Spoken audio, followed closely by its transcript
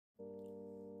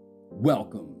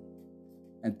Welcome,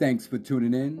 and thanks for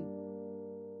tuning in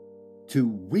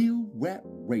to Real Rap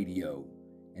Radio,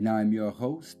 and I'm your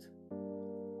host,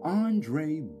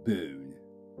 Andre Boone.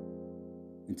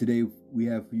 And today we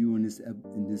have for you in this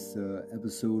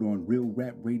episode on Real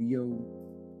Rap Radio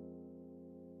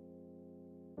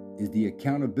is the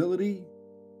accountability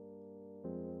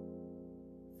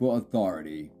for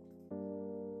authority.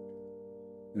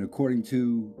 And according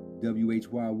to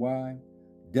WHYY,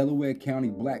 Delaware County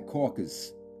Black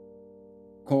Caucus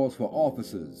calls for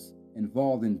officers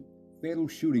involved in fatal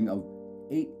shooting of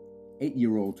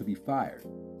eight-year-old to be fired.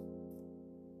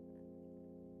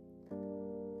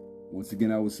 Once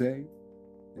again, I will say,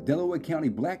 the Delaware County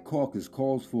Black Caucus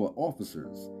calls for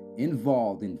officers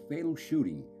involved in fatal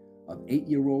shooting of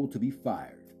 8-year-old to be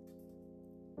fired.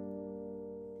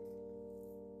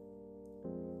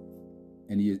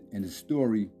 And the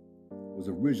story was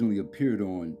originally appeared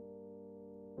on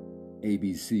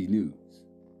ABC News.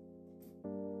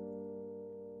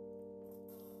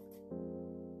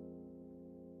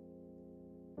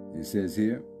 It says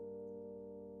here,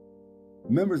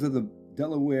 members of the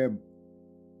Delaware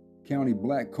County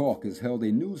Black Caucus held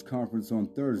a news conference on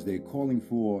Thursday calling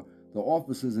for the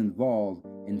officers involved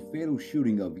in fatal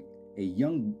shooting of a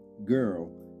young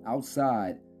girl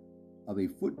outside of a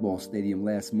football stadium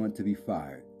last month to be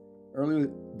fired.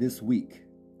 Earlier this week,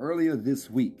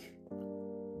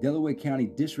 Delaware County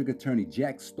District Attorney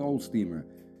Jack Stolstemer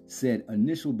said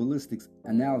initial ballistics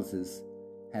analysis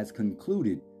has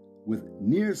concluded with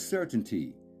near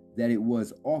certainty that it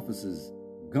was officers'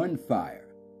 gunfire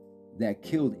that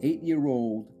killed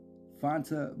 8-year-old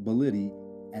Fanta Bellitti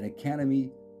at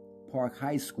Academy Park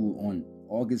High School on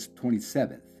August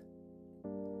 27th.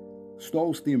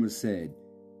 Stolstemer said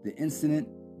the incident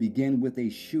began with a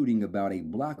shooting about a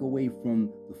block away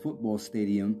from the football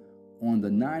stadium on the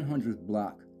 900th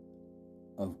block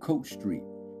of Coach Street.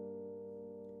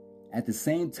 At the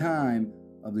same time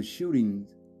of the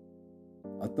shootings,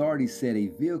 authorities said a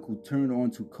vehicle turned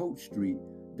onto Coach Street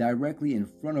directly in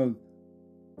front of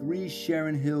 3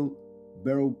 Sharon Hill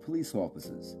Borough police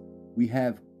officers. We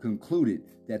have concluded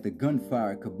that the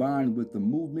gunfire combined with the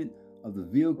movement of the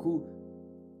vehicle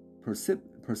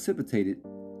precipitated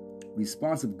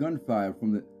responsive gunfire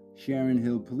from the Sharon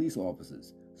Hill police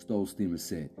officers, Stolstemer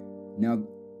said. Now,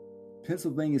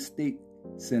 Pennsylvania State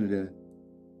Senator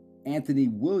Anthony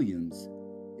Williams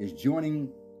is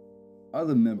joining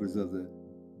other members of the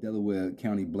Delaware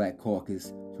County Black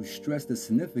Caucus to stress the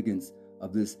significance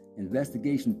of this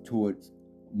investigation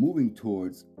moving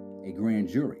towards a grand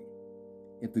jury.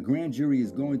 If the grand jury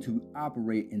is going to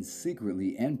operate in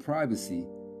secretly and privacy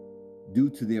due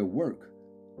to their work,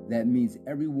 that means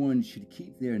everyone should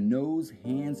keep their nose,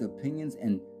 hands, opinions,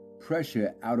 and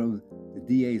pressure out of the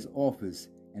DA's office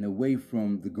and away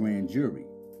from the grand jury,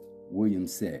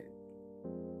 Williams said.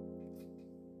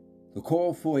 The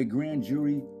call for a grand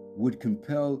jury would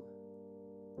compel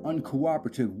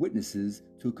uncooperative witnesses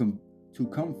to come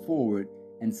forward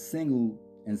and signals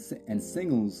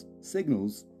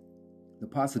the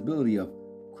possibility of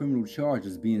criminal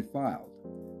charges being filed.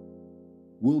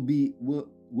 We'll be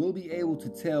able to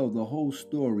tell the whole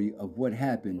story of what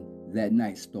happened that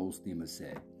night, Stolstemer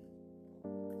said.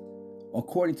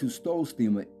 According to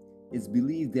Stolstemer, it's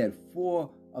believed that 4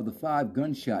 of the 5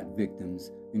 gunshot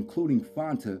victims, including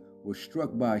Fanta, were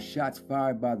struck by shots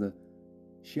fired by the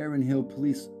Sharon Hill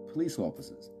police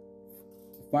officers.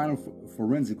 Final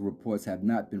forensic reports have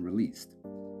not been released.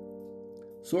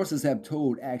 Sources have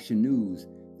told Action News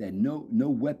that no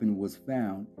weapon was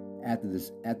found after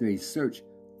a search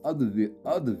of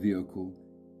the vehicle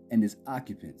and its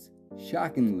occupants.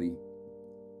 Shockingly,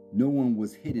 no one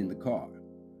was hit in the car.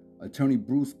 Attorney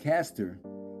Bruce Castor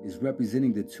is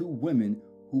representing the 2 women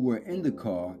who were in the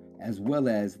car as well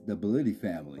as the Bellitti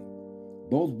family.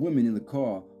 Both women in the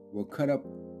car were cut up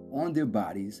on their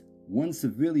bodies, one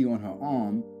severely on her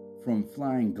arm from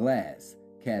flying glass,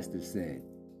 Castor said.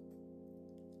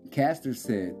 Castor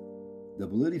said the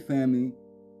Bellitti family,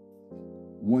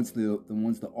 once the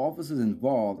officers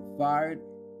involved fired,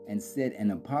 and said an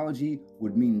apology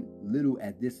would mean little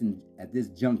at this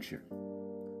juncture.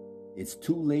 It's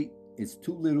too late. It's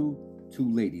too little, too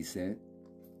late, he said.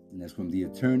 And that's from the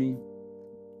attorney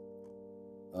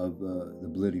of the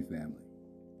Bellitti family.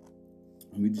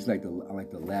 And I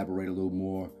like to elaborate a little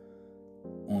more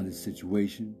on this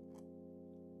situation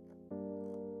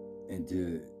and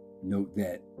to note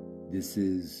that this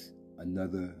is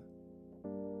another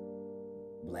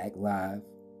Black life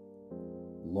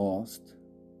lost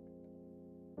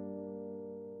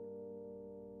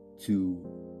to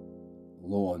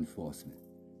law enforcement.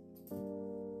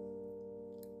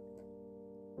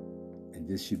 And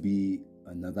this should be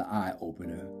another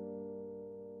eye-opener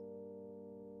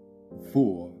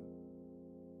for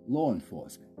law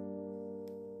enforcement.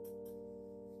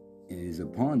 It is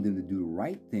upon them to do the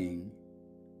right thing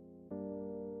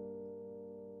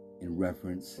in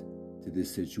reference to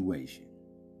this situation.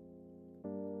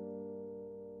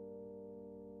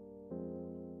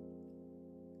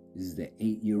 This is the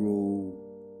 8-year-old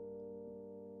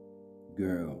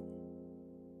girl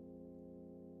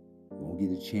who won't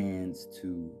get a chance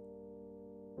to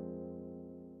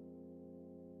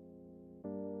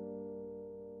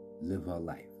live her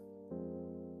life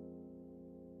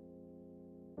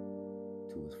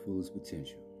to its fullest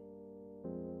potential.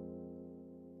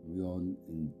 We all,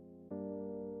 and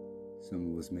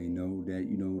some of us may know that,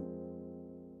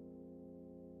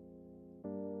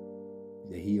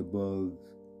 that He above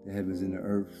the heavens and the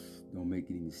earth don't make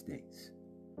any mistakes.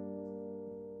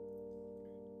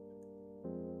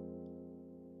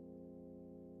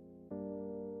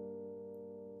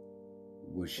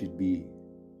 What should be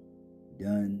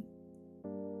done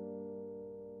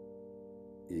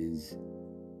is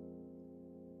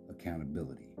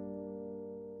accountability.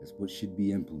 That's what should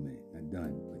be implemented, not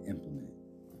done, but implemented.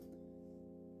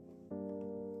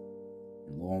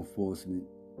 And law enforcement,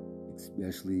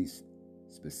 especially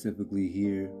specifically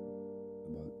here,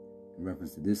 in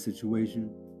reference to this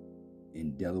situation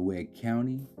in Delaware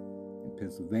County in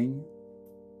Pennsylvania,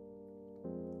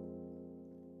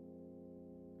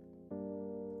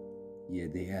 yeah,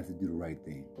 they have to do the right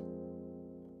thing.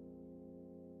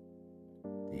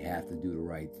 They have to do the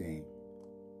right thing.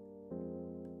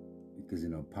 Because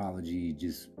an apology it's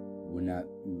just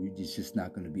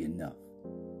not going to be enough.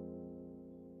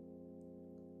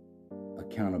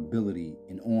 Accountability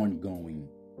and ongoing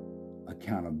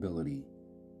accountability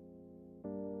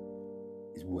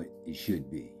is what it should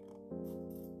be.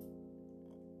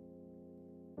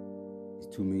 There's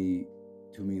too many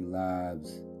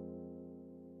lives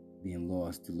being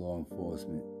lost to law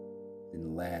enforcement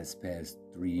in the past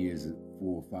 3 years,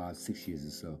 4, 5, 6 years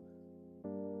or so.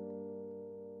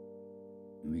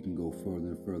 And we can go further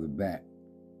and further back.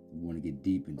 We want to get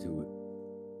deep into it.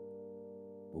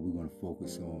 But we're going to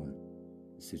focus on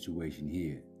the situation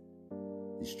here.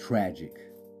 This tragic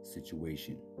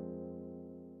situation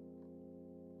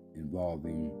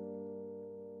involving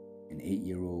an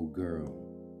 8-year-old girl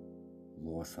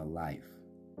who lost her life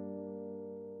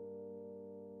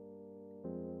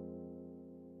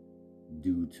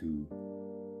due to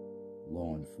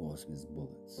law enforcement's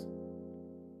bullets.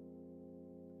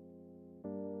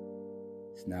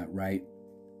 It's not right.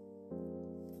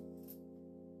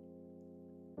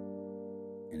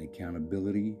 And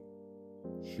accountability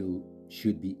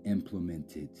should be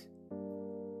implemented.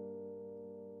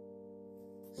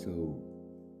 So,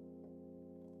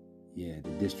 yeah,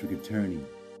 the district attorney,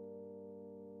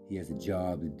 he has a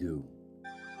job to do.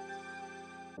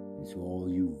 And so all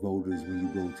you voters, when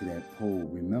you go to that poll,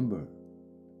 remember,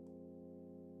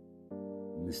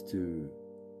 Mr.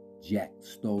 Jack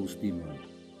Stolstemer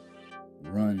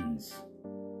runs.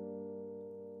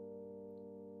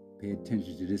 Pay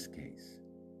attention to this case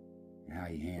and how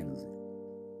he handles it,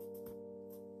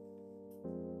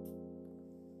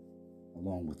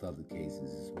 along with other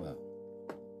cases as well,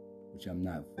 which I'm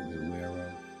not fully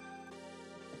aware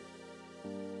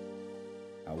of.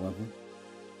 However,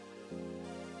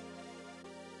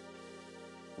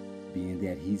 being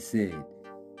that he said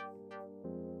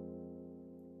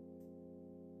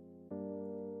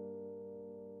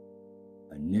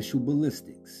initial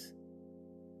ballistics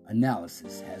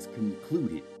analysis has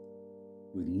concluded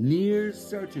with near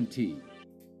certainty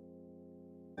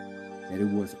that it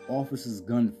was officers'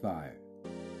 gunfire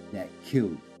that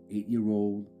killed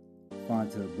 8-year-old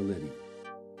Fanta Belletti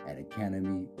at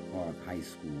Academy Park High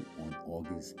School on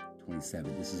August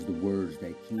 27th. This is the words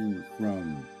that came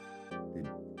from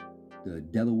the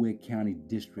Delaware County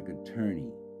District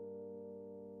Attorney.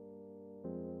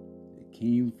 It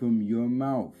came from your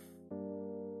mouth.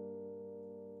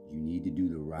 You need to do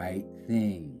the right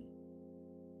thing.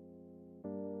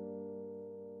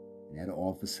 And that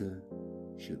officer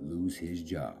should lose his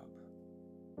job.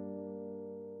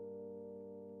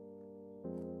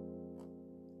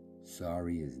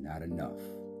 Sorry is not enough.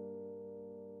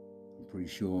 I'm pretty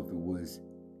sure if it was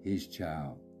his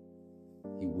child,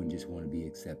 he wouldn't just want to be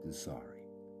accepted sorry.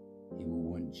 He would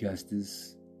want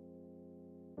justice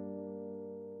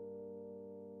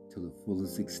to the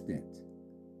fullest extent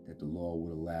that the law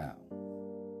would allow.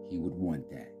 He would want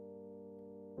that.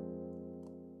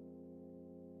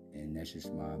 And that's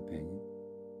just my opinion.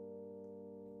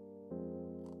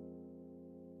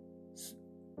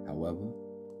 However,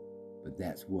 but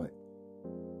that's what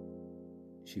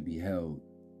should be held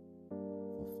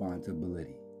for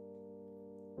accountability,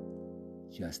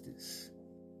 justice.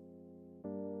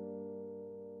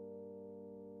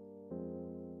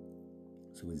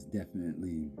 So it's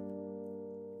definitely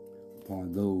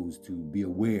upon those to be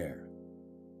aware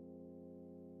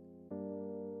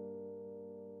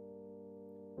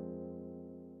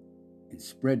and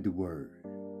spread the word.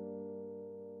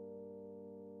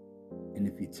 And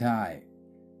if you're tired,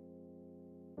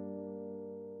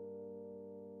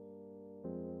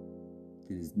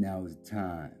 then now is the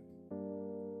time to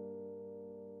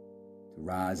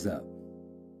rise up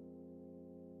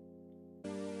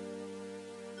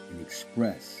and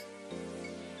express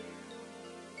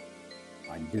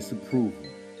our disapproval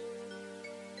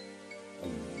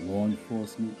of law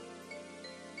enforcement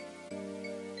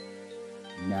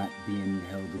not being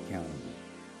held accountable.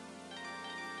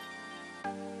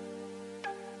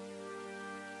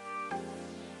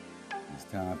 It's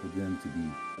time for them to be,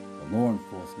 for law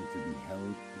enforcement to be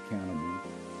held accountable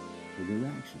for their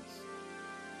actions.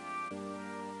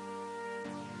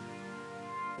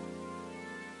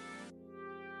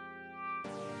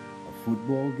 A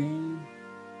football game?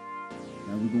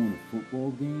 Now we're going to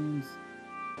football games?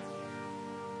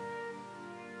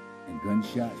 And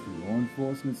gunshots from law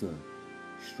enforcement are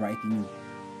striking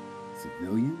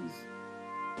civilians?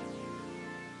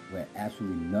 Where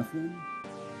absolutely nothing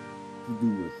to do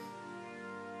with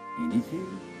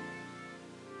anything?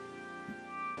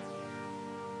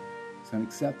 It's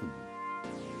unacceptable.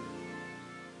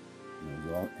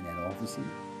 And that officer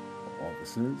or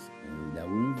officers that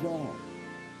were involved,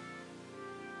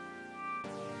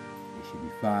 they should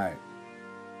be fired.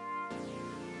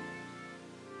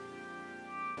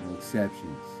 No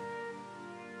exceptions.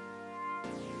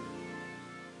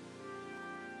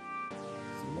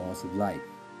 It's a loss of life.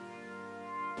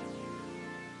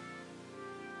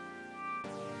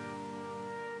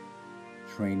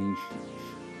 Training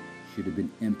should have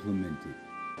been implemented.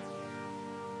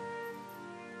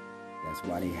 That's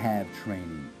why they have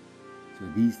training, so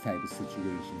these type of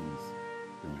situations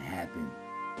don't happen.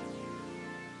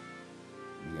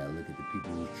 You gotta look at the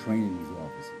people who's training these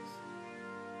officers.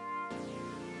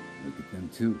 Look at them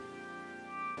too.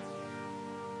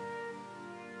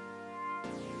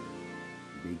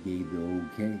 They gave the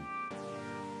okay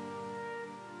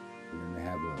for them to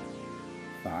have a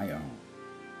firearm.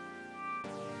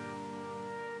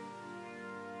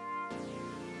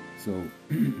 So,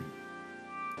 here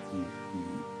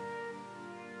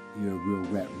at Real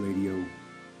Rap Radio,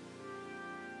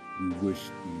 we wish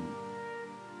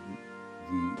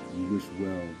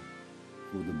well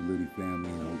for the Blitty family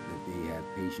and hope that they have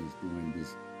patience during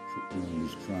this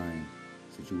trying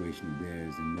situation of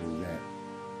theirs, and know that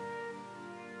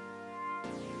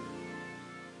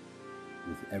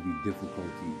with every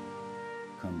difficulty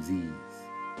comes ease.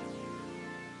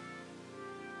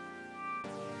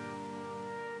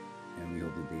 And we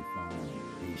hope that they find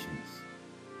patience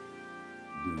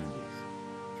during this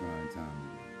trying time.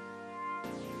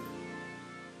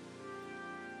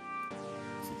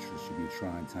 It should be a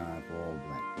trying time for all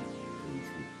black people, to tell you the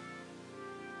truth.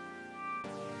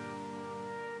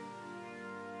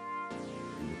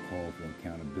 And the call for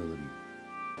accountability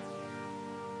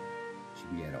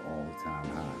should be at an all-time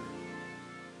high.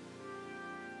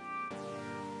 So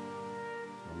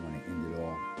I want to end it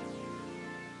off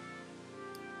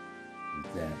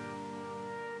with that.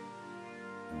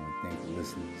 I want to thank the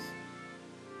listeners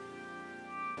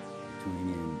for tuning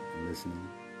in and listening.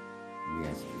 We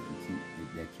ask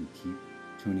that you keep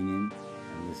tuning in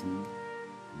and listening to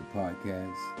the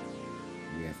podcast.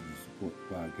 We ask that you support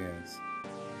the podcast.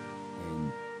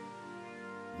 And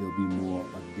there'll be more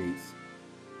updates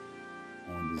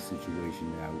on this situation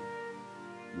that I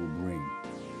will bring,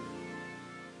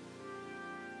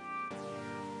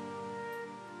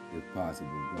 if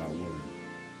possible, God willing.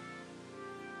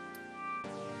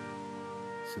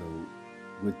 So,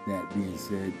 with that being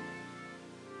said,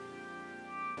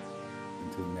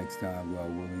 until next time, God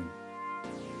willing,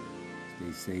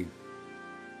 stay safe,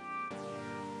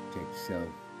 protect yourself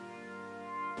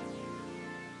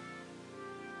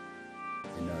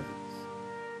and others.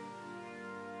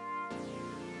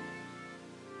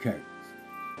 Curtis.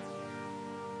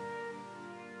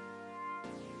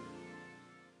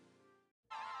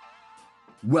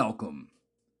 Welcome,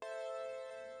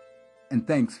 and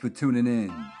thanks for tuning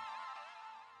in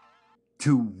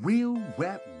to Real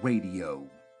Rap Radio.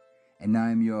 And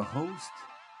I'm your host,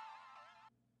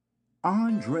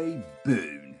 Andre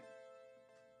Boone.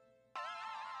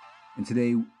 And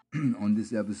today, on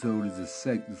this episode,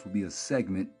 this will be a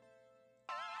segment,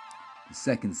 the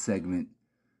second segment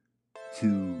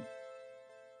to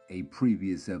a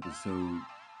previous episode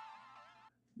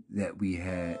that we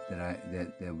had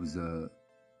that was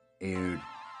aired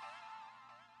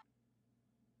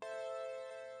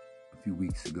a few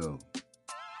weeks ago,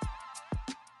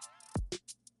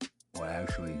 or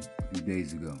actually a few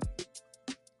days ago.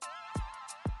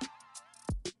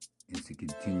 It's a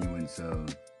continuance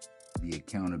of the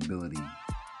accountability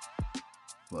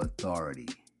for authority.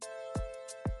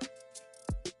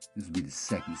 This will be the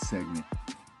second segment.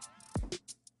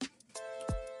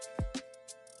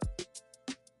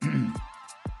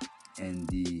 And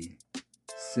the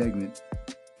segment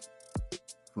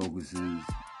focuses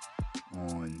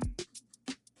on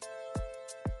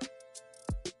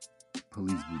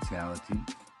police brutality,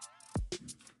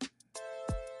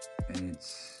 and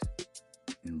it's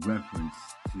in reference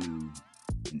to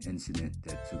an incident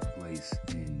that took place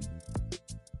in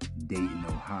Dayton,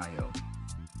 Ohio,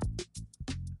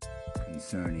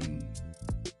 concerning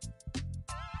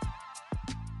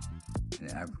an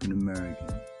African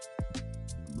American, a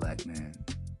black man,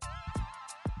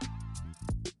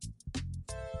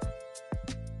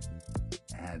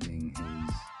 having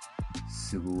his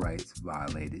civil rights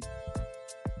violated.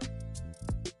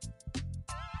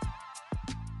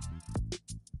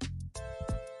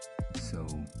 So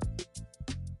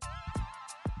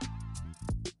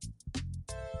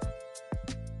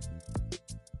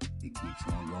it keeps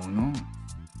on going on.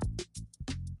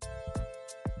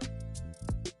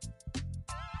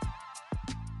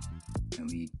 And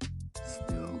we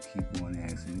still keep on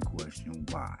asking the question,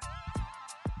 why?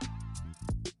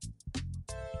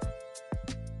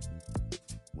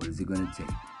 What is it going to take?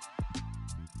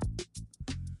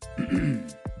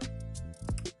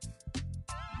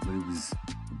 But it was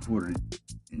reported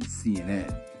in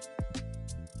CNN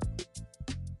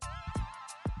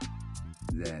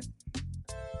that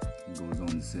it goes on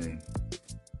to say,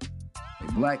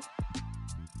 a black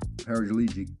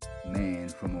paraplegic man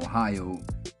from Ohio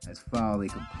has filed a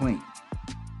complaint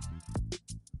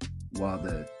while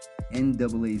the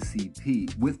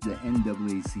NAACP, with the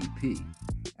NAACP,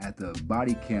 at the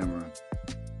body camera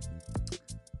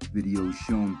video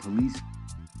shown police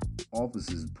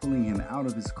officers pulling him out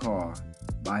of his car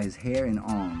by his hair and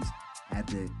arms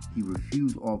after he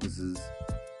refused officers'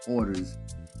 orders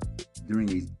during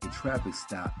a traffic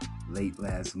stop late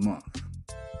last month,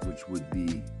 which would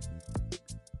be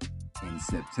in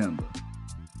September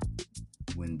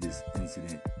when this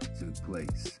incident took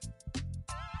place.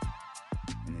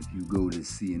 And if you go to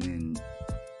CNN,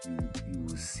 you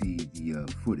will see the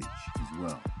footage as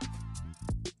well.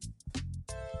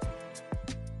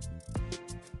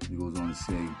 He goes on to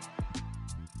say,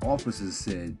 officers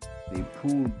said they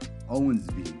pulled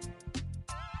Owensby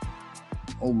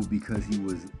over because he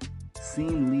was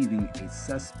seen leaving a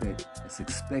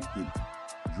suspected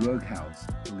drug house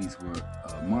police were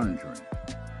monitoring.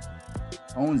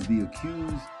 Owensby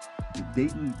accused the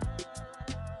Dayton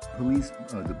Police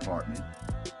Department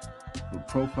for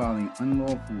profiling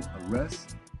unlawful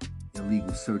arrest,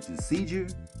 illegal search and seizure,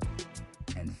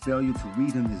 and failure to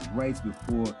read him his rights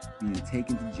before being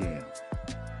taken to jail.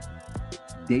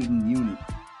 Dayton Unit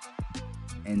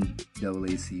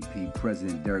NAACP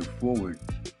President Derek Forward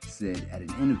said at a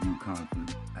news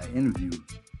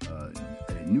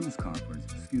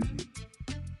conference,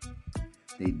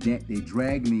 they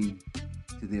dragged me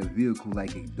to their vehicle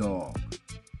like a dog,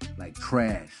 like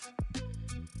trash.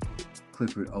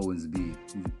 Clifford Owensby,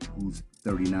 who's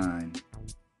 39,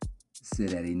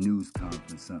 said at a news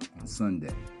conference on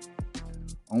Sunday.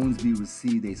 Owensby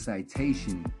received a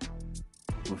citation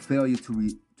for failure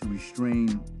to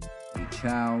restrain a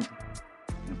child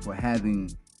and for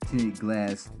having tinted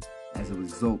glass as a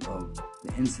result of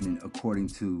the incident, according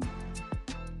to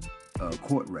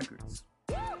court records.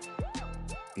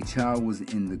 A child was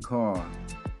in the car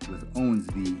with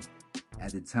Owensby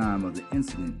at the time of the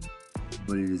incident,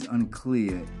 but it is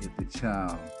unclear if the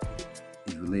child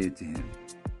is related to him.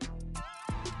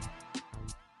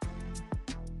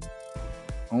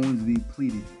 Owensby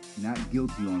pleaded not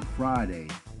guilty on Friday,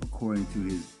 according to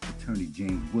his attorney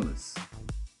James Willis.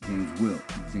 I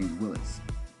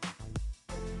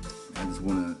just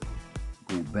want to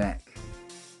go back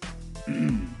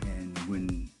and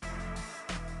when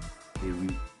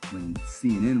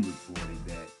CNN reported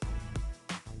that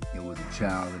there was a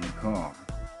child in the car,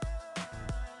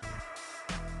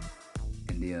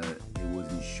 and they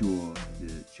wasn't sure if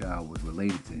the child was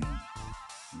related to him.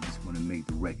 I just want to make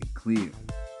the record clear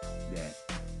that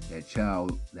that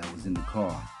child that was in the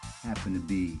car happened to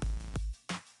be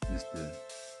Mr.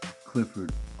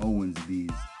 Clifford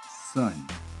Owensby's son.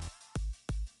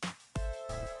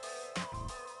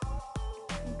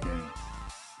 Okay.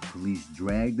 The police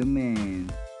dragged the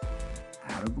man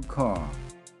out of a car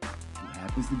who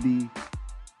happens to be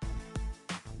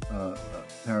a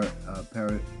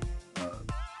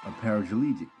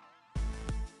paraplegic.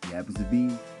 He happens to be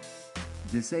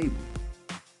disabled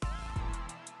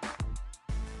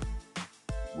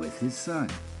with his son.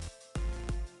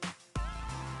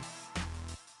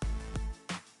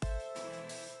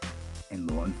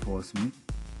 And law enforcement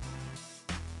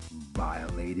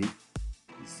violated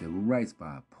his civil rights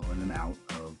by pulling him out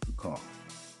of the car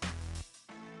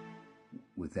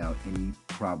without any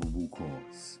probable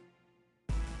cause.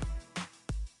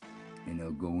 And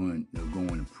they'll go on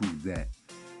to prove that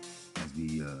as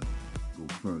we go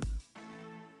further.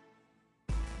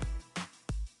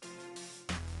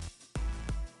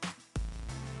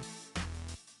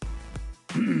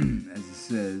 As it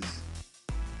says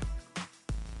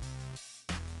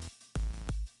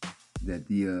that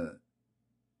it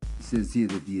says here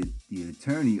that the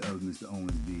attorney of Mr.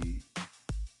 Owensby,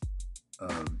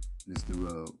 Mr.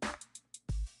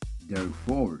 Derek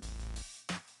Forward,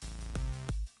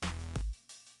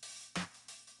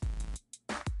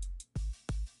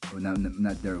 or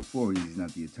not Derek Forward. He's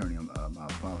not the attorney. I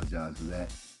apologize for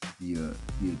that. The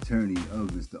attorney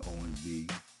of Mr.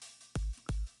 Owensby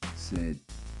said,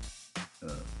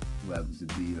 who happens to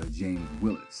be James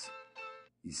Willis.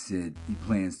 He said he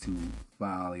plans to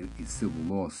file a civil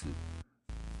lawsuit.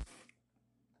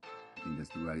 I think that's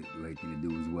the right thing to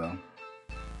do as well.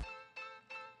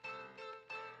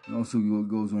 And also, it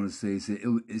goes on to say,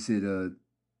 it said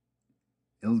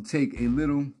it'll take a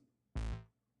little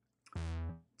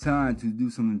time to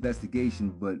do some investigation,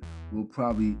 but we'll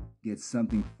probably get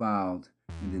something filed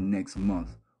in the next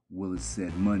month, Willis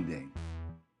said Monday.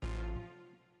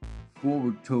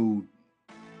 Forward told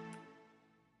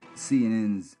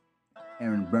CNN's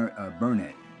Aaron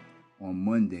Burnett on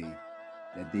Monday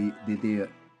that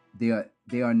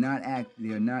they are not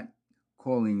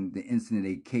calling the incident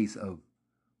a case of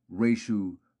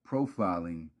racial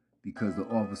profiling because the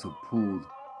officer pulled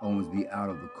Owensby out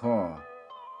of the car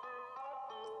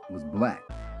was black.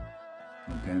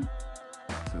 Okay,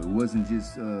 so it wasn't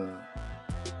just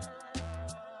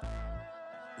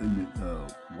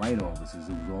white officers;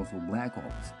 it was also black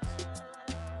officers.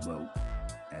 But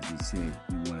as he said,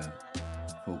 we want to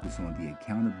focus on the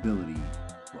accountability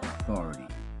for authority,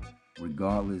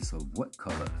 regardless of what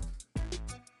color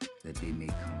that they may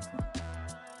come from.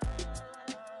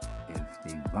 If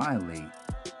they violate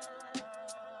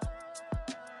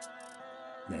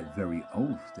that very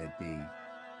oath that they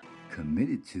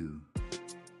committed to,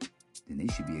 then they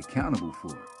should be accountable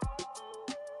for it.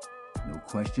 No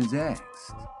questions asked.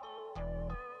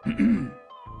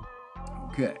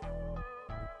 Okay.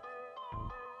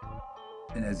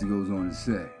 And as it goes on to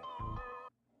say,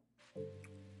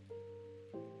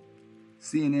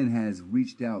 CNN has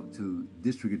reached out to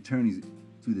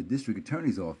the district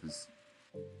attorney's office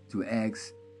to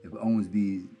ask if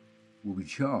Owensby will be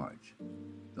charged.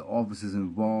 The officers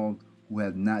involved, who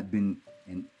have not been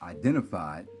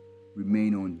identified,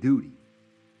 remain on duty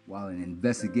while an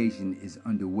investigation is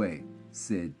underway,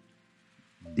 said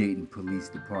Dayton Police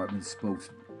Department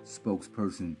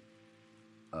spokesperson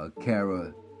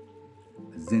Kara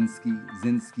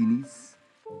Zinskinis.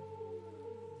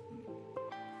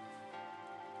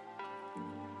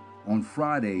 On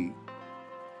Friday,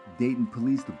 Dayton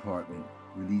Police Department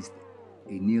released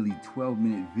a nearly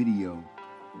 12-minute video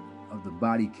of the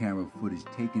body camera footage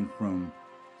taken from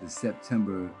the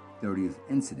September 30th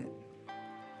incident.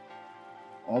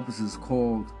 Officers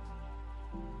called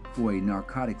for a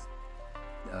narcotics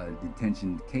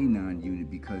detention K-9 unit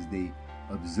because they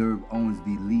observed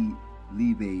Owensby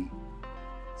leave a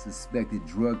suspected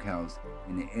drug house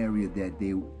in the area that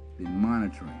they've been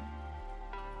monitoring.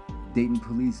 Dayton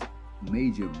Police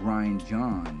Major Brian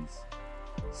Johns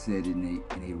said in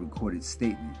a recorded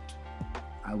statement,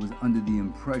 "I was under the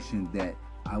impression that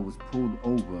I was pulled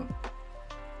over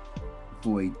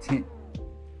for a tint,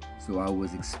 so I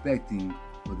was expecting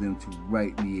for them to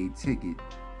write me a ticket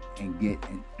and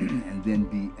then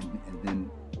be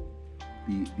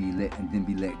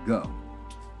let go."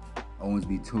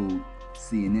 Owensby told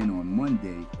CNN on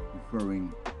Monday,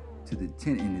 referring to the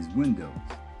tint in his windows.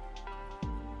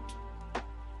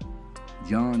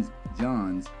 Johns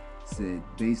said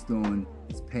based on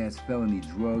his past felony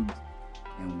drugs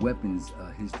and weapons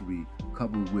history,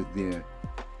 coupled with their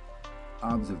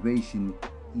observation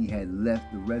he had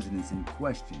left the residence in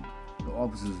question, the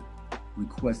officers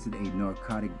requested a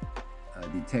narcotic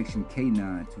detection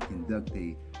K-9 to conduct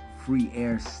a free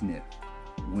air sniff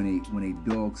when a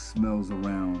dog smells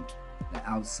around the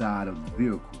outside of the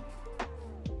vehicle.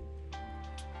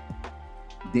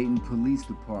 Dayton Police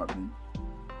Department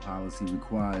policy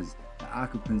requires the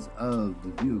occupants of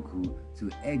the vehicle to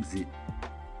exit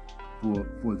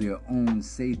for their own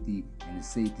safety and the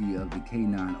safety of the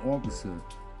K9 officer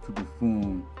to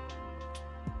perform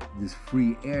this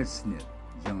free air sniff,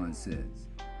 John says.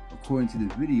 According to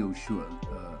the video,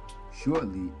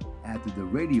 shortly after the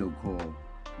radio call,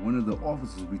 one of the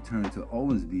officers returned to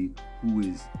Owensby, who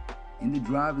is in the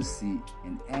driver's seat,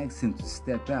 and asked him to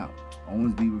step out.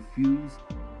 Owensby refused,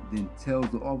 then tells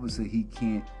the officer he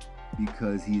can't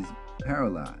because he is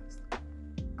paralyzed.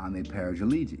 I'm a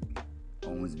paraplegic,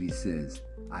 Owensby says.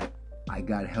 I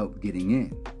got help getting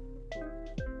in.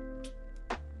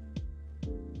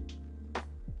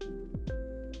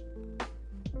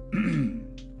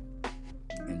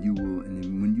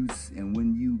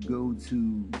 When you go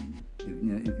to,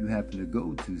 if you happen to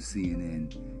go to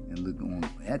CNN and look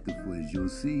at the footage, you'll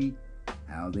see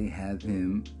how they have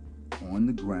him on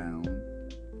the ground,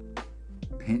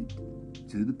 pinned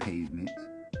to the pavement,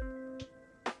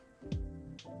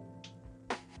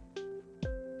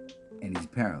 and he's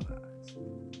paralyzed.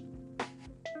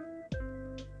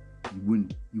 You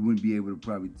wouldn't be able to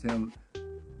probably tell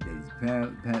that he's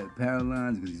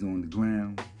paralyzed because he's on the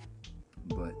ground,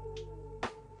 but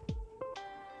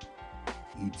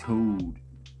he told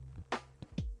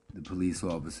the police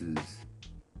officers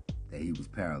that he was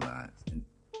paralyzed, and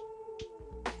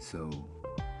so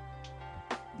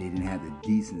they didn't have the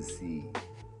decency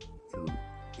to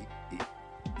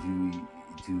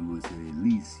at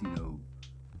least,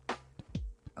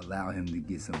 allow him to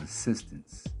get some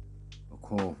assistance, or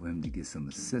call for him to get some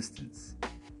assistance,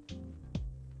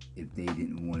 if they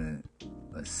didn't want to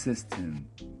assist him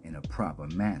in a proper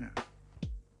manner.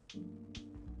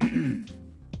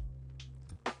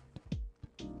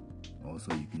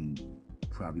 Also, you can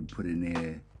probably put in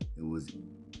there, it was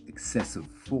excessive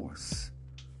force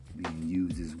being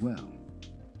used as well.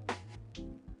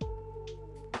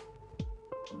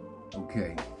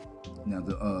 Okay, now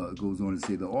it goes on to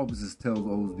say the officers tells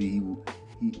Owensby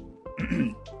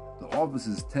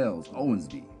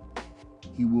Owensby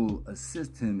he will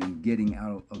assist him in getting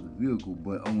out of the vehicle,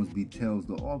 but Owensby tells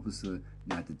the officer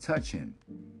not to touch him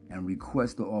and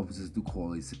requests the officers to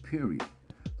call a superior.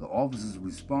 The officers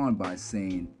respond by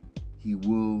saying he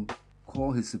will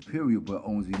call his superior, but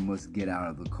Owensby must get out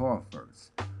of the car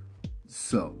first.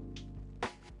 So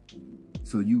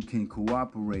you can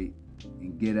cooperate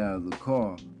and get out of the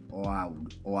car, or I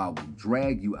will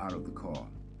drag you out of the car.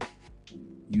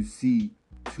 You see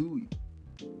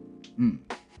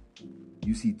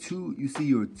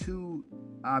your two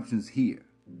options here.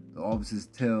 The officers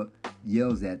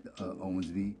yells at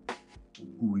Owensby,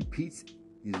 who repeats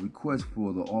his request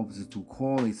for the officers to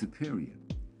call a superior.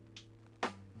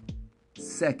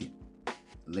 Second,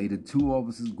 later two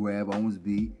officers grab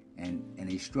Owensby and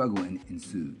a struggle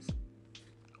ensues.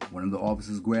 One of the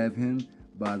officers grabs him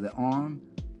by the arm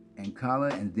and collar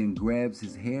and then grabs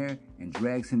his hair and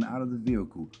drags him out of the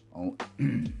vehicle.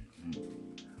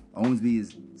 Owensby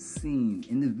is seen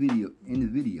in the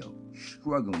video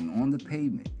struggling on the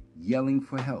pavement, yelling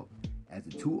for help, as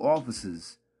the two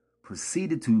officers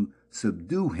proceeded to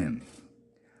subdue him.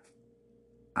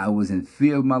 I was in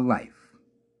fear of my life.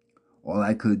 All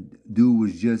I could do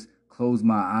was just close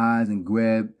my eyes and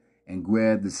grab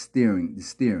the steering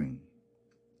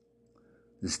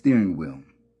wheel.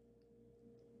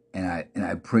 And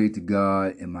I prayed to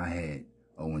God in my head,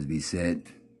 Owensby said.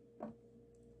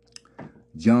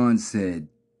 John said,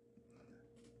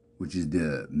 which is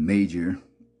the major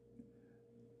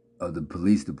of the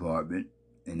police department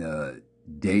in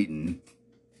Dayton,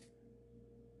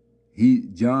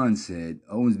 John said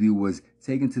Owensby was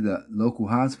taken to the local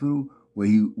hospital where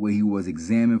he was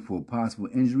examined for possible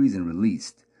injuries and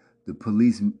released. The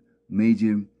police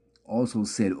major also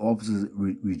said officers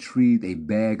retrieved a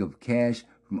bag of cash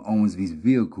from Owensby's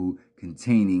vehicle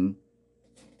containing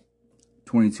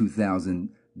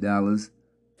 $22,000,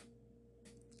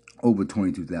 over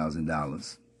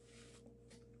 $22,000.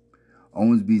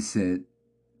 Owensby said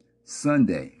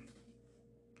Sunday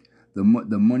the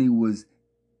money was.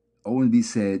 Owensby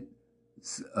said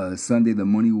Sunday the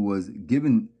money was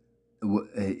given.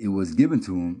 It was given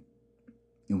to him.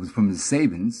 It was from his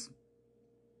savings,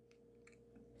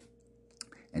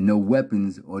 and no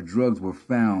weapons or drugs were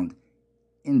found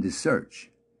in the search.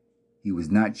 He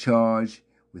was not charged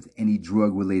with any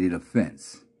drug-related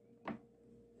offense.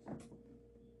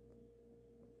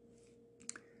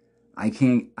 I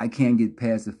can't get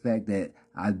past the fact that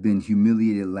I've been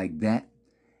humiliated like that,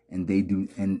 and they do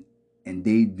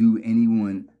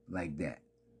anyone like that.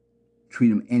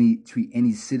 Treat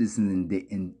any citizen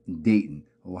in Dayton,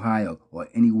 Ohio, or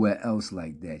anywhere else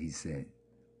like that, he said.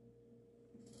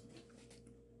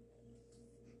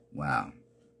 Wow.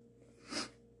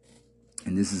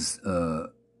 And this is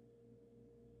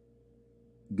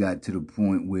got to the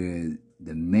point where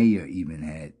the mayor even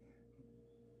had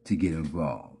to get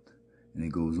involved. And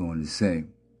it goes on to say,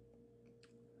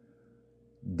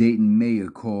 Dayton mayor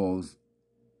calls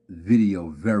video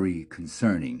very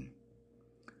concerning.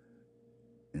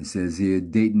 And it says here,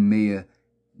 Dayton Mayor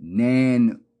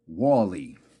Nan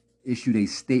Wally issued a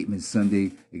statement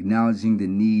Sunday acknowledging the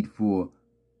need for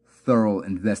thorough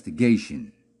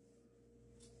investigation.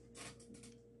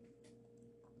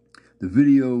 The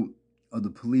video of the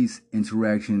police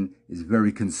interaction is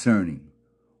very concerning,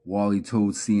 Wally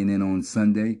told CNN on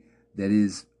Sunday. That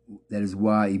is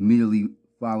why immediately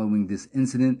following this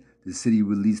incident, the city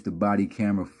released the body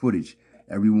camera footage.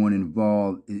 Everyone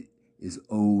involved is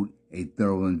owed a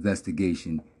thorough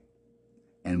investigation,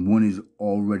 and one is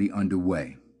already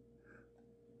underway.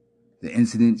 The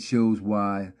incident shows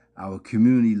why our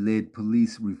community-led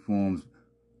police reforms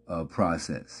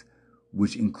process,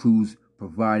 which includes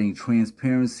providing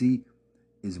transparency,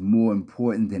 is more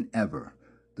important than ever.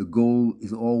 The goal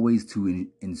is always to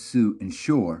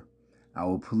ensure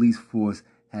our police force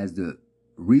has the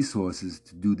resources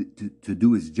to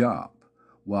do its job,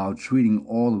 while treating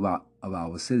all of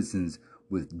our citizens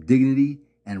with dignity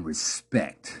and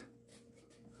respect,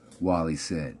 Wally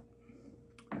said.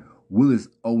 Willis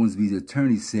Owensby's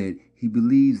attorney said he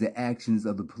believes the actions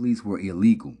of the police were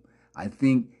illegal. I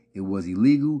think it was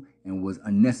illegal and was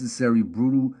unnecessarily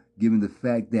brutal, given the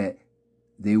fact that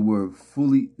they were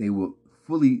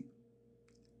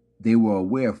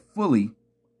aware fully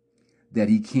that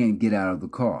he can't get out of the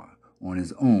car on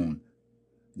his own,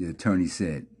 the attorney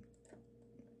said.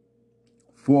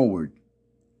 Forward,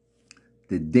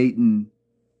 the Dayton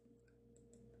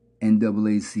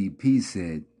NAACP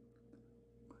said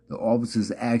the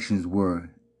officer's actions were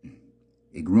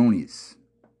egregious.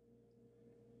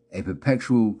 A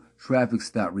perpetual traffic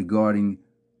stop regarding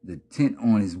the tint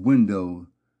on his window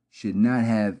should not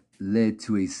have led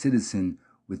to a citizen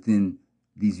within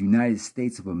these United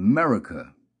States of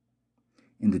America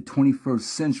in the 21st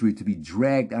century to be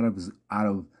dragged out of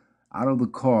the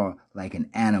car like an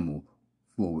animal,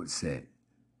 Forward said.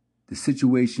 The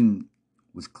situation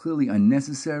was clearly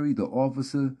unnecessary. The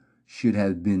officer should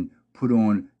have been put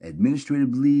on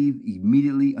administrative leave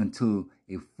immediately until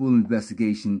a full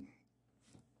investigation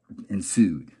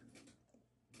ensued.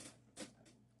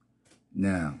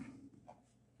 Now,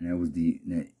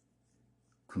 that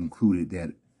concluded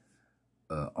that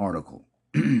article.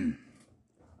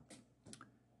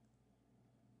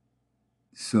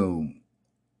 So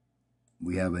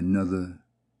we have another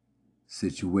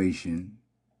situation.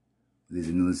 There's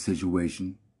another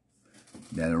situation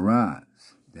that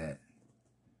arises, that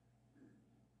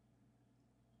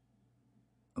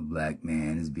a black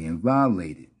man is being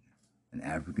violated. An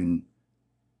African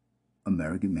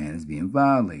American man is being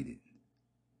violated.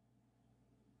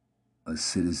 A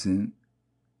citizen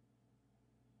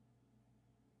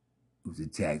who's a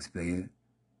taxpayer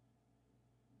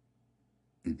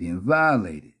is being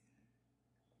violated.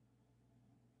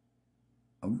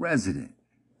 A resident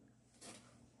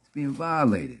is being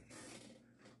violated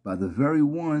by the very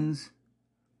ones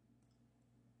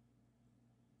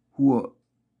who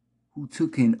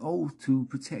took an oath to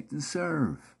protect and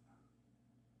serve.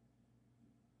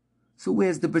 So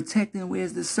where's the protect and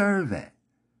where's the serve at?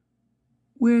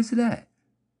 Where's it at?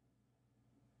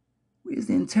 Where's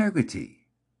the integrity?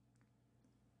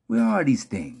 Where are these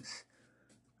things?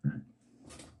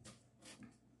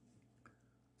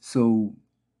 So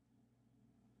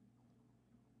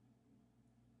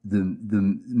the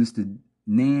Mr.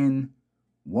 Nan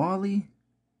Wally,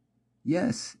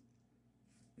 yes,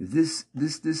 if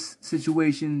this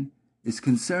situation is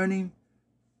concerning,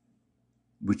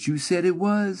 but you said it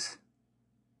was,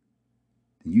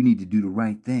 then you need to do the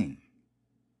right thing.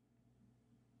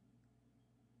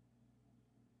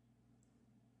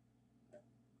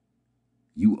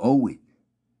 You owe it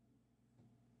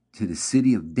to the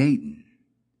city of Dayton.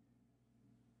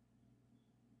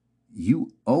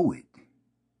 You owe it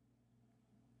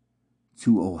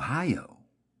to Ohio.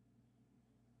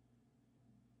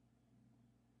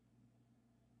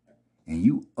 And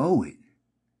you owe it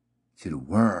to the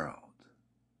world.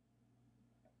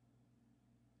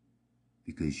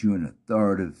 Because you're an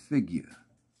authoritative figure.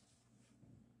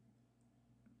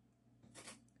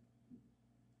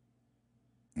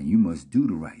 And you must do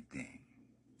the right thing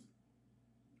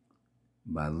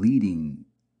by leading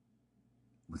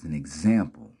with an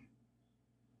example.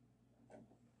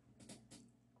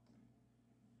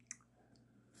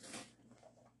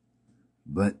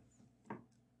 But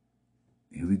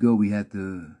here we go. We have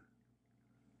to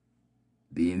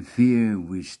be in fear.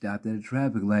 We're stopped at a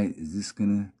traffic light. Is this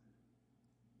gonna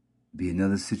be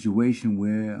another situation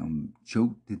where I'm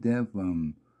choked to death,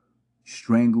 I'm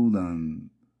strangled, I'm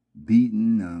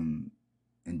beaten,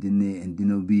 and then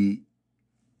it'll be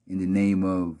in the name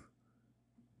of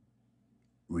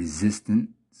resistance?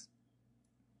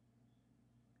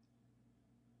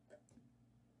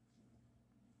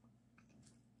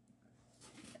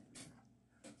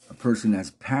 A person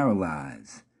that's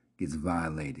paralyzed gets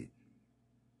violated.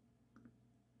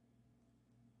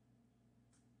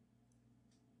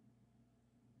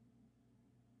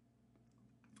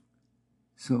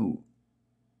 So,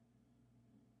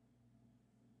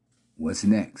 what's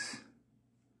next?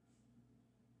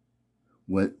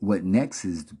 What next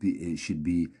is to be? It should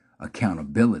be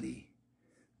accountability.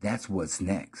 That's what's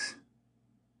next.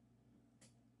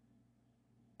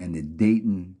 And the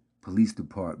Dayton Police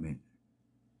Department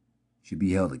should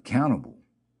be held accountable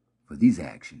for these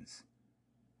actions,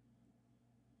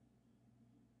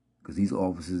 because these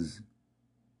officers,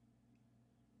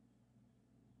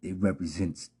 it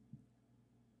represents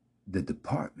the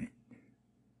department.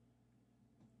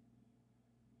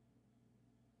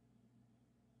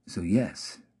 So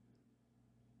yes,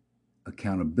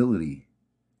 accountability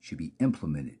should be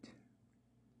implemented.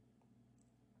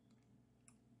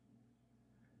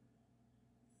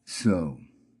 So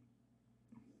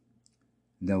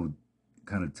that would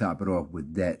kind of top it off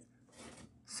with that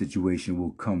situation.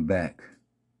 We'll come back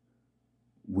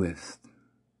with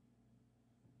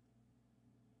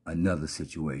another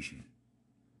situation.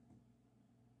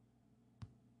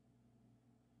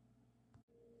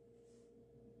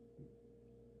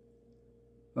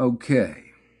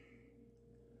 Okay.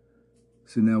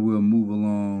 So now we'll move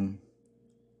along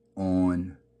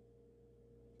on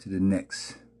to the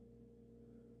next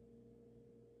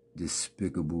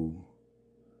despicable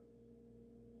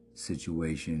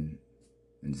situation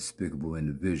and despicable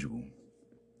individual.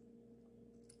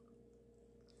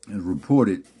 As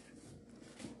reported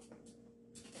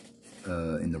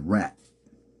in the Wrap,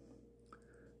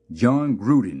 Jon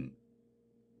Gruden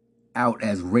out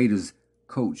as Raiders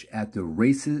coach after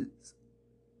racist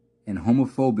and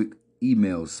homophobic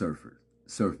emails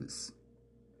surface.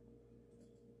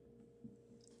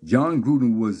 Jon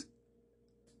Gruden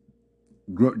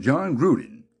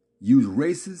used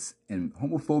racist and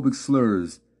homophobic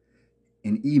slurs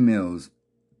in emails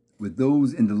with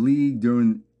those in the league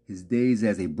during his days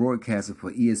as a broadcaster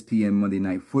for ESPN Monday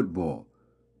Night Football,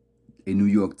 a New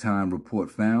York Times report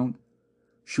found.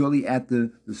 Shortly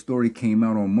after the story came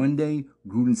out on Monday,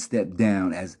 Gruden stepped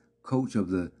down as coach of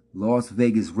the Las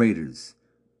Vegas Raiders.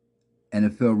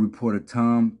 NFL reporter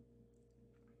Tom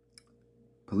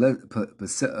Pelissero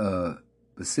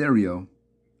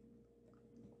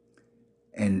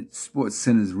and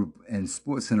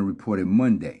SportsCenter reported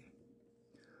Monday.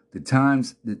 The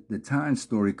Times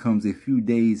story comes a few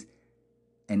days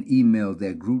an email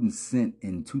that Gruden sent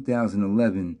in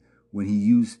 2011 when he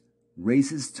used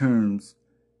racist terms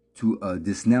to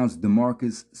denounce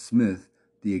DeMarcus Smith,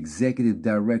 the executive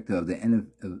director of the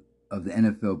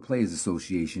NFL Players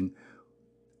Association.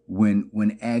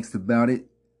 When asked about it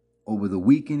over the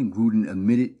weekend, Gruden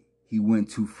admitted he went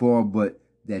too far, but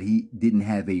that he didn't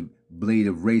have a blade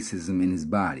of racism in his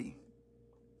body.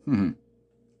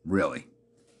 Really?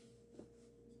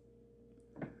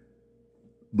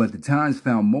 But the Times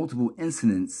found multiple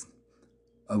incidents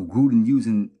of Gruden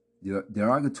using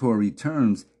derogatory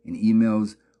terms in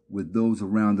emails with those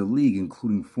around the league,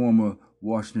 including former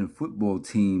Washington football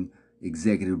team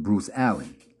executive Bruce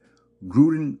Allen.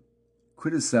 Gruden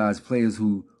criticized players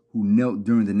who knelt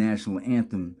during the national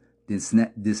anthem,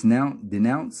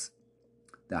 denounced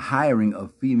the hiring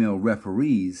of female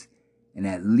referees, and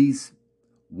at least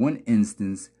one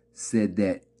instance said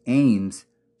that Ames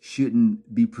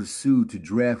shouldn't be pursued to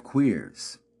draft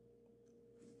queers.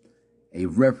 A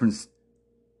reference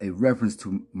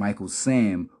to Michael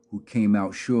Sam, who came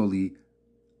out shortly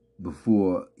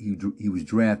before he was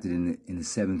drafted in the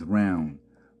 7th round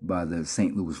by the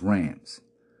St. Louis Rams.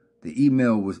 The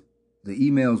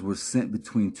emails were sent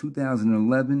between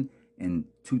 2011 and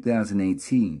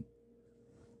 2018.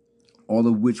 All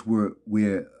of which were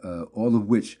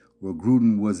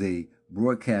Gruden was a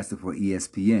broadcaster for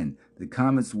ESPN. The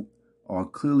comments are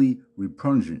clearly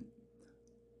repugnant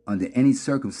under any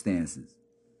circumstances,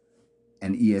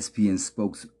 an ESPN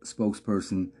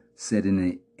spokesperson said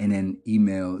in an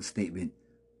email statement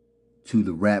to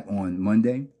the Wrap on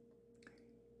Monday.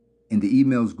 In the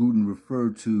emails, Gruden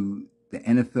referred to the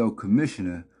NFL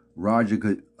commissioner, Roger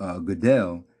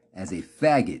Goodell, as a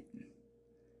faggot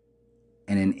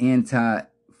and an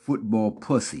anti-football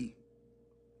pussy.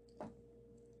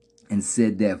 and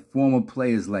said that former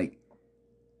player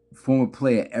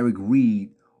Eric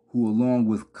Reed, who along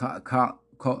with Colin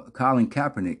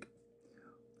Kaepernick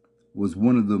was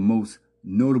one of the most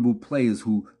notable players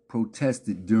who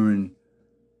protested during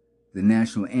the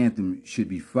national anthem, should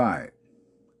be fired.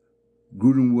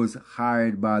 Gruden was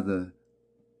hired by the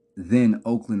then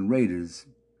Oakland Raiders,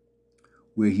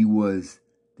 where he was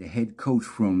the head coach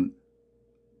from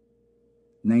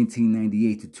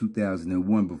 1998 to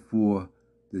 2001. Before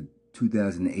the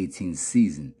 2018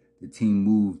 season, the team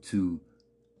moved to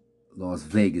Las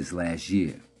Vegas last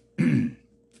year,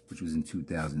 which was in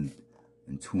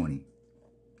 2020.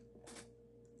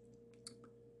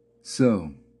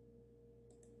 So,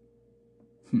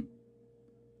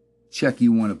 Chucky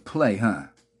want to play, huh?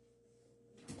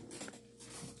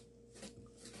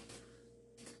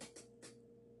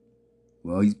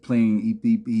 Well, he's playing.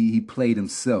 He played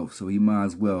himself, so he might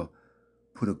as well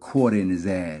put a quarter in his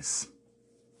ass.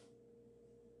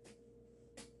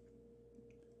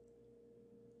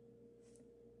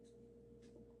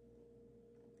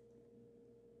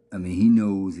 I mean, he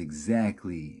knows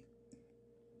exactly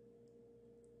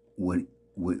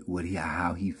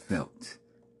how he felt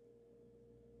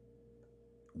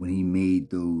when he made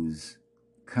those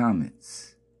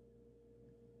comments.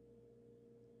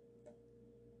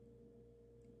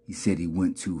 He said he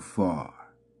went too far.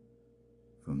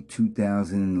 From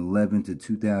 2011 to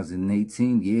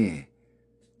 2018, yeah,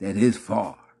 that is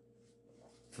far.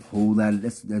 It's a whole lot of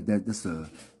that's a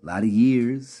lot of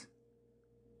years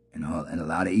and a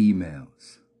lot of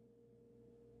emails.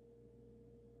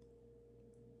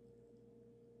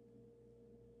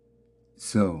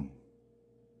 So,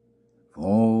 for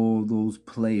all those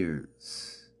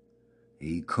players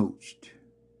he coached,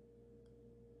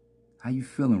 how you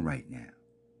feeling right now?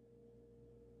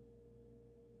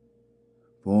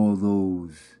 For all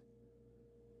those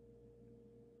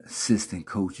assistant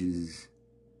coaches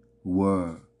who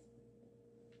were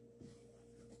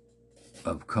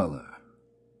of color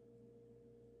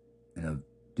and of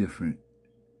different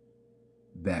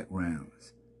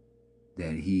backgrounds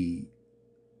that he,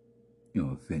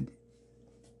 offended.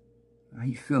 How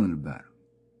you feeling about him?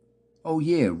 Oh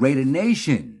yeah, Raider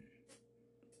Nation.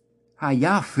 How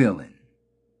y'all feeling?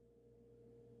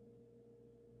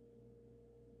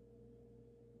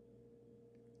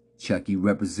 Chucky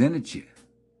represented you.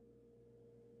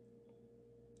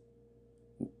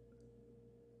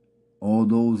 All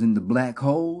those in the black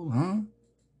hole, huh?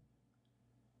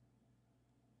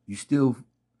 You still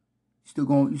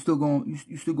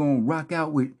gonna rock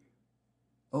out with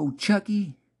old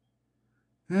Chucky?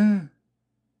 Huh?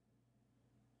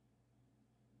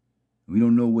 We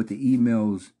don't know what the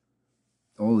emails,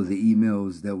 all of the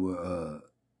emails that were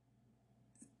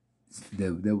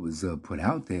that was put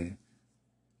out there.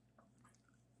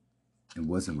 It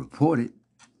wasn't reported.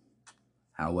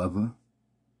 However,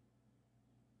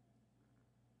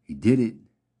 he did it.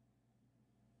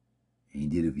 And he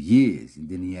did it for years. And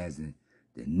then he has the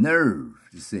nerve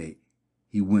to say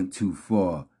he went too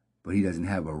far, but he doesn't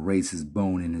have a racist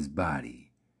bone in his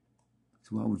body.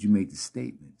 So why would you make the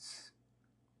statements?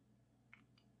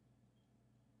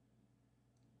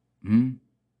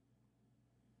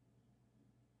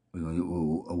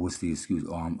 What's the excuse?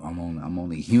 Oh, I'm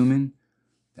only human.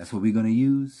 That's what we're gonna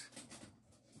use.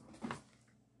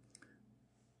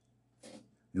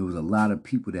 There was a lot of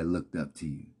people that looked up to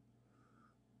you.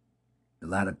 A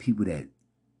lot of people that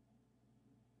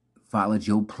followed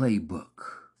your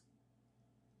playbook.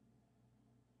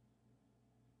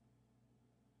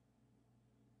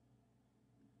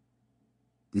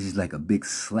 This is like a big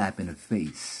slap in the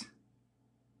face.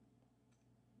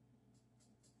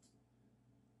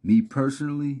 Me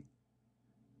personally,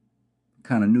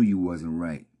 kind of knew you wasn't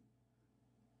right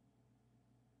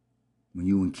when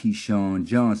you and Keyshawn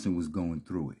Johnson was going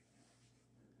through it.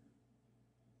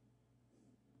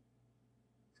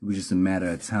 It was just a matter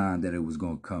of time that it was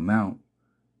going to come out.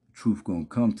 The truth going to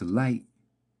come to light.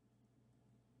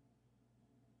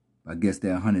 I guess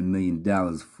that $100 million,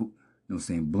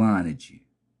 blinded you.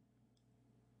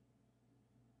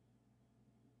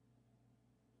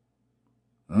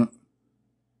 Huh?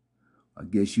 I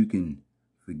guess you can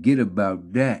forget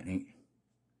about that,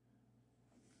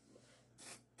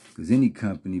 because any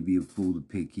company be a fool to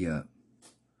pick you up.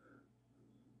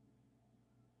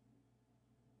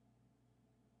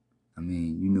 I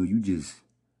mean, you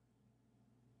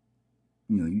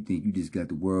think you just got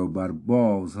the world by the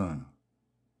balls, huh?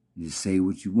 Just say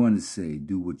what you want to say,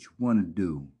 do what you want to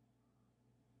do.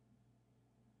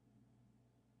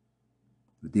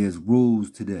 But there's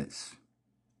rules to this,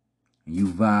 and you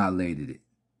violated it.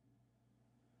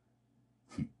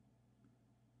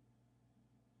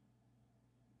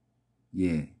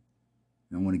 Yeah,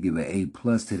 I want to give an A+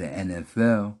 to the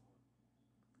NFL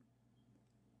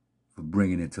for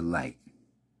bringing it to light.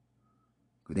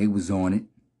 Because they was on it.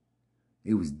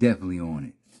 They was definitely on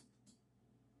it.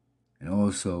 And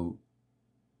also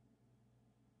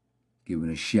giving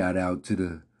a shout out to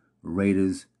the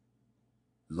Raiders,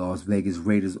 Las Vegas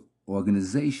Raiders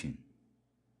organization.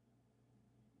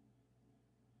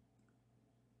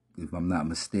 If I'm not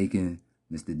mistaken,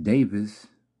 Mr. Davis,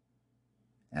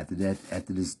 after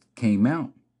this came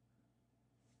out,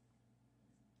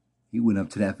 he went up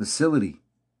to that facility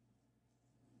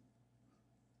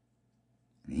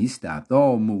and he stopped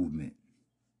all movement.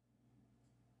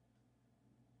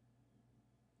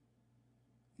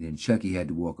 Then Chucky had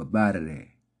to walk up out of there.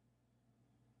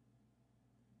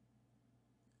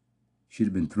 Should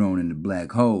have been thrown in the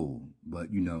black hole,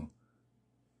 but you know,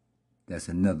 that's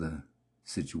another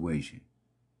situation.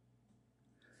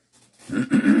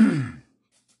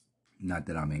 Not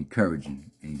that I'm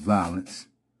encouraging any violence,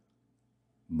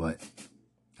 but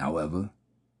however,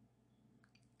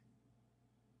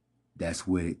 that's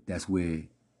what it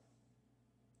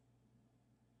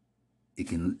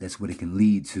can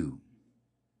lead to.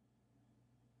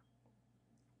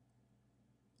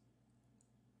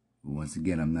 But once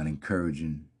again, I'm not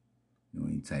encouraging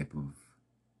any type of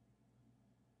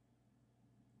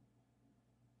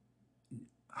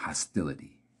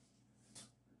hostility.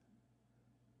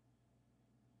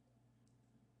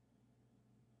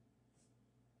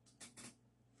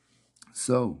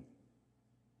 So,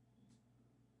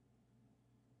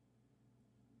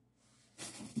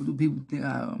 what do people think?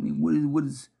 I mean,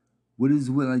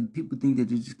 like people think that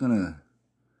they're just gonna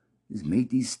just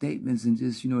make these statements and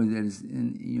just that is,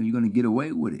 and you're gonna get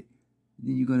away with it.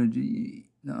 Then you're gonna do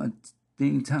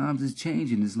times is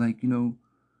changing. It's like and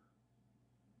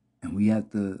we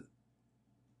have to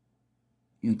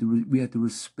we have to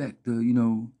respect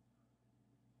the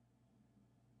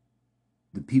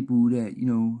the people that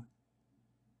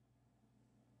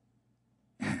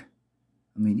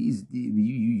I mean,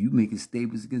 you making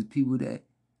statements against people that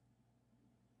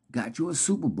got you a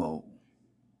Super Bowl.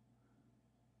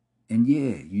 And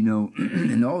yeah,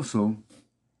 and also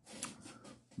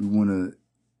we want to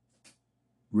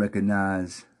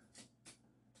recognize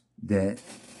that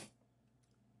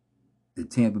the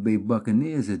Tampa Bay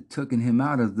Buccaneers had taken him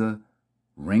out of the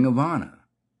Ring of Honor.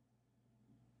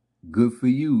 Good for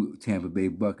you, Tampa Bay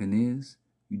Buccaneers.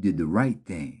 You did the right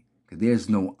thing, because there's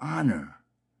no honor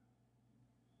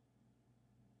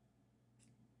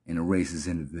in a racist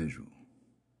individual.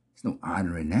 There's no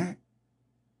honor in that.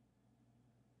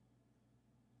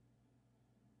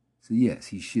 So yes,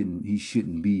 he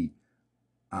shouldn't be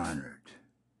honored.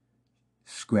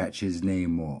 Scratch his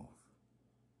name off.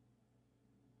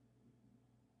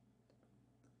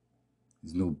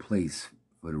 There's no place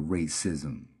for the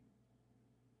racism.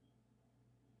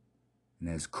 And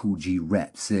as Kool G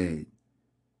Rap said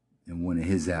in one of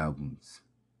his albums,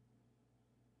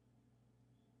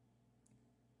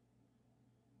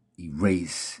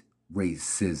 erase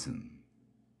racism.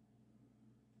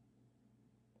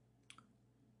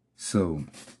 So,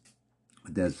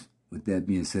 with that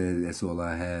being said, that's all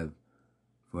I have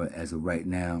for as of right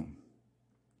now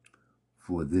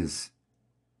for this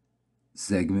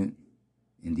segment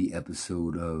in the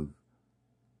episode of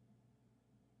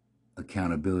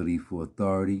Accountability for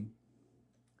Authority.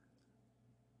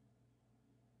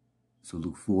 So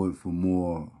look forward for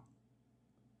more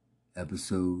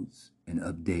episodes and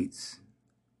updates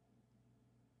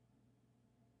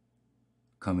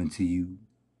coming to you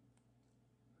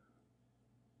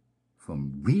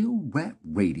from Real Rap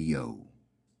Radio.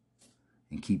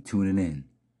 And keep tuning in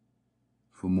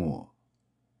for more.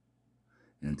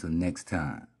 And until next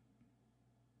time,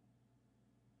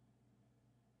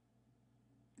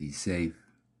 be safe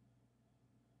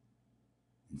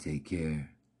and take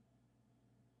care,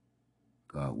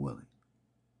 God willing.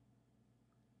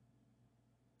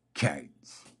 Okay.